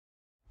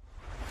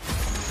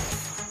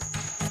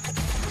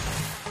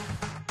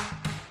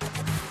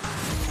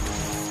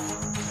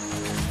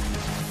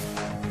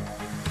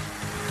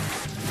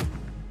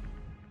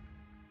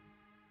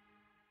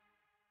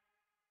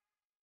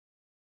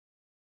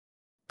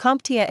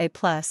CompTIA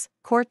A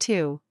Core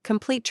 2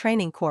 Complete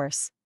Training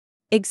Course.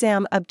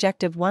 Exam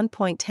Objective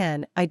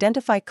 1.10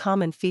 Identify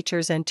common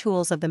features and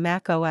tools of the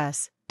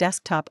macOS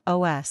desktop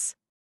OS.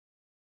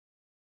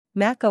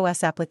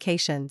 macOS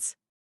applications.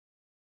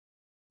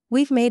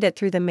 We've made it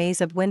through the maze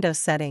of Windows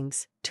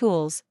settings,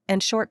 tools,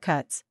 and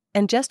shortcuts,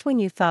 and just when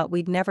you thought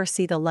we'd never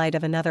see the light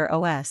of another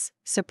OS,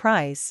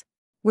 surprise!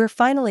 We're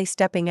finally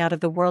stepping out of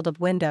the world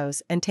of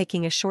Windows and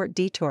taking a short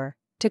detour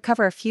to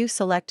cover a few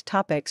select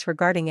topics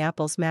regarding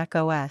Apple's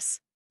macOS.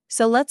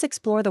 So let's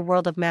explore the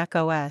world of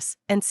macOS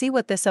and see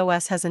what this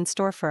OS has in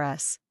store for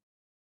us.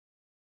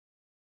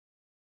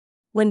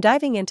 When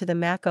diving into the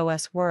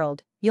macOS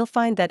world, you'll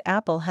find that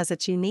Apple has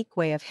its unique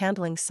way of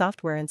handling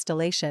software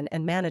installation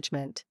and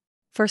management.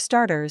 For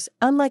starters,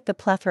 unlike the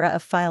plethora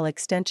of file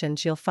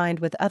extensions you'll find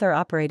with other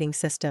operating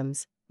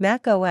systems,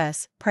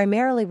 macOS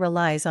primarily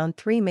relies on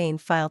three main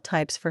file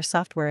types for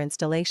software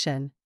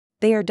installation.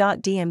 They are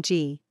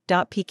 .dmg,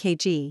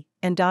 .pkg,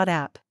 and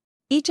 .app.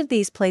 Each of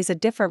these plays a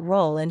different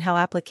role in how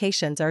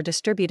applications are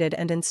distributed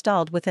and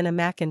installed within a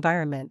Mac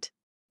environment.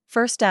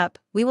 First up,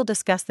 we will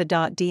discuss the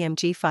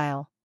 .dmg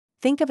file.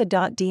 Think of a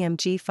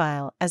 .dmg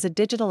file as a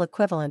digital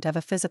equivalent of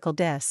a physical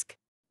disk.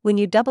 When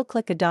you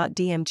double-click a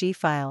 .dmg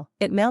file,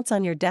 it mounts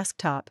on your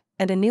desktop,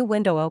 and a new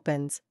window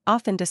opens,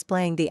 often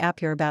displaying the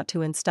app you're about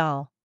to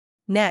install.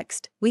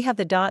 Next, we have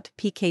the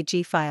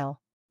 .pkg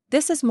file.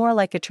 This is more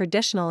like a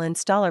traditional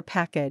installer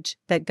package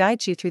that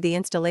guides you through the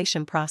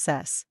installation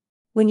process.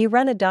 When you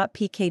run a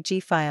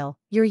 .pkg file,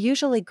 you're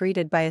usually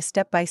greeted by a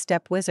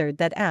step-by-step wizard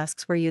that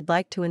asks where you'd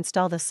like to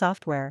install the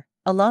software,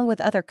 along with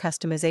other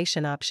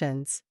customization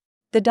options.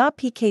 The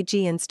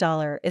 .pkg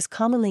installer is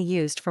commonly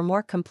used for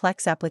more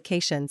complex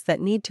applications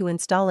that need to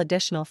install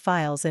additional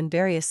files in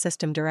various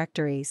system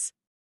directories.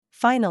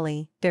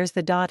 Finally, there's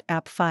the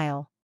 .app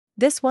file.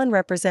 This one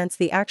represents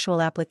the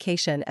actual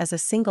application as a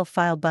single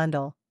file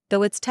bundle,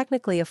 though it's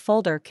technically a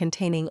folder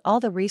containing all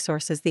the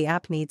resources the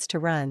app needs to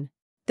run.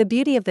 The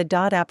beauty of the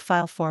 .app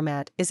file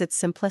format is its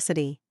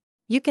simplicity.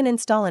 You can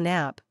install an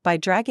app by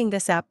dragging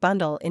this app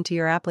bundle into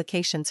your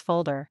applications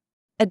folder.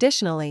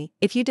 Additionally,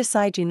 if you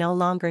decide you no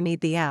longer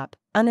need the app,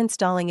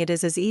 uninstalling it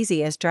is as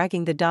easy as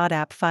dragging the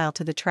 .app file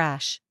to the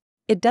trash.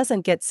 It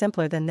doesn't get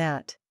simpler than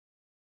that.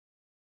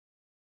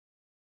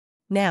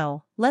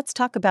 Now, let's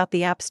talk about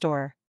the App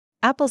Store.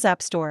 Apple's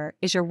App Store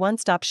is your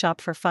one-stop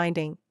shop for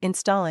finding,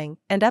 installing,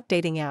 and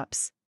updating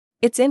apps.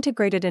 It's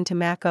integrated into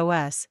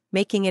macOS,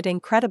 making it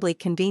incredibly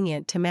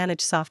convenient to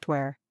manage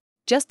software.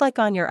 Just like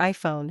on your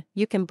iPhone,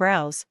 you can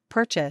browse,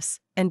 purchase,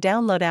 and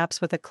download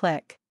apps with a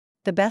click.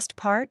 The best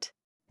part?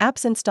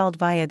 Apps installed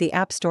via the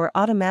App Store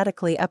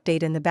automatically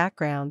update in the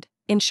background,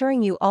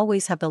 ensuring you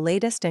always have the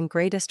latest and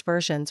greatest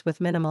versions with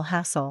minimal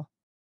hassle.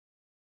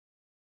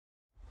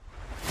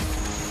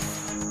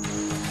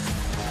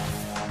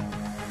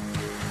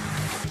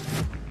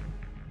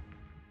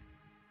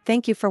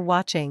 Thank you for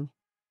watching.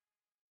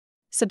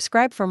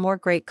 Subscribe for more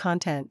great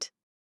content.